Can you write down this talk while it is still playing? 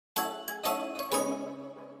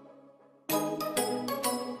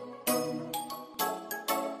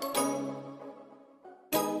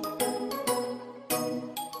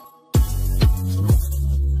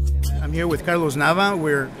I'm here with Carlos Nava.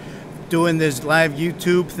 We're doing this live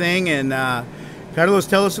YouTube thing, and Carlos,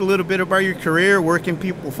 tell us a little bit about your career. Where can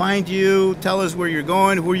people find you? Tell us where you're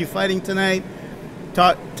going. Who are you fighting tonight?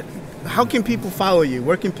 How can people follow you?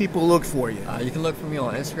 Where can people look for you? You can look for me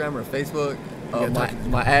on Instagram or Facebook.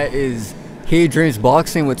 My ad is He Dreams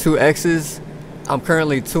Boxing with 2 X's. I'm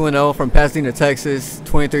currently 2-0 from Pasadena, Texas,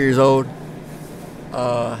 23 years old.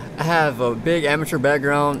 I have a big amateur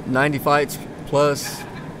background, 90 fights plus,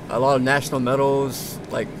 a lot of national medals,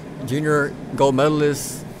 like junior gold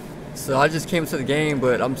medalists. So I just came to the game,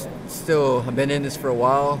 but I've been in this for a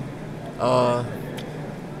while.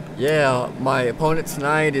 Yeah, my opponent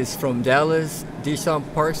tonight is from Dallas,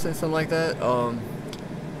 Deshaun Parson, something like that.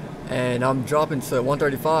 And I'm dropping to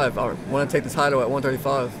 135. I want to take the title at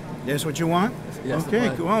 135. That's what you want? Yes,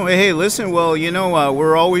 okay, cool. Hey, listen, well, you know,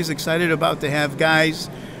 we're always excited about to have guys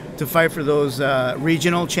to fight for those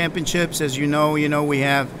regional championships. As you know, we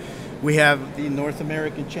have the North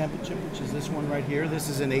American Championship, which is this one right here. This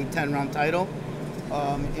is an 8-10 round title.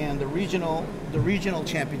 And the regional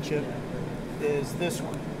championship is this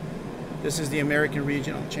one. This is the American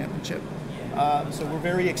Regional Championship. So we're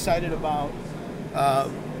very excited about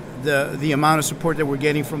the amount of support that we're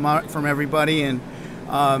getting from everybody. And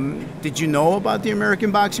did you know about the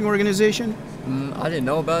American Boxing Organization? I didn't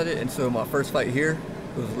know about it until my first fight here.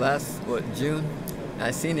 It was June.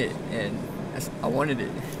 I seen it and I wanted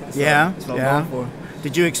it. So that's what I'm going for.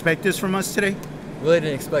 Did you expect this from us today? Really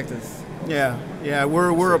didn't expect this. Yeah.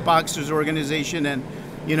 We're a boxers organization, and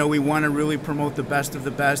we want to really promote the best of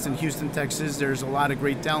the best in Houston, Texas. There's a lot of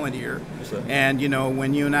great talent here. Yes, and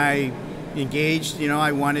when you and I engaged,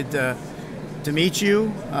 I wanted to meet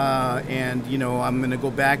you, and I'm going to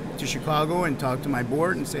go back to Chicago and talk to my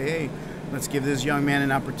board and say, hey, let's give this young man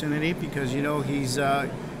an opportunity, because he's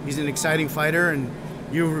an exciting fighter, and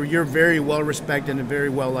you're very well respected and very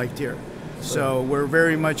well liked here. So we're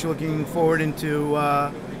very much looking forward into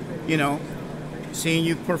seeing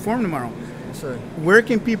you perform tomorrow. Yes, sir. Where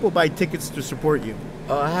can people buy tickets to support you?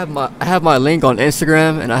 I have my link on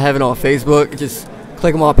Instagram, and I have it on Facebook. Just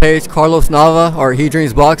click on my page, Carlos Nava, or He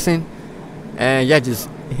Dreams Boxing, and yeah, just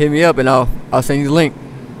hit me up and I'll send you the link.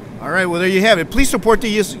 All right, well, there you have it. Please support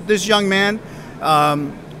this young man.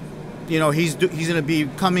 He's going to be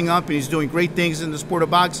coming up, and he's doing great things in the sport of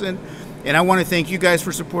boxing. And I want to thank you guys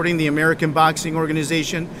for supporting the American Boxing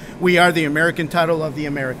Organization. We are the American title of the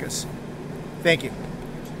Americas. Thank you.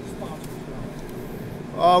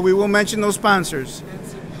 We will mention those sponsors.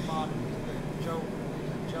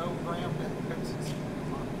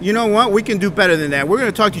 You know what? We can do better than that. We're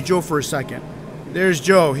going to talk to Joe for a second. There's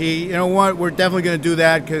Joe. You know what? We're definitely going to do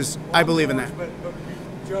that because I believe in that. But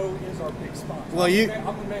Joe is our big sponsor. Well,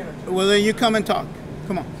 I'm the manager. Well, then you come and talk.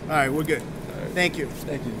 Come on. All right, we're good. Thank you.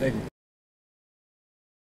 Thank you.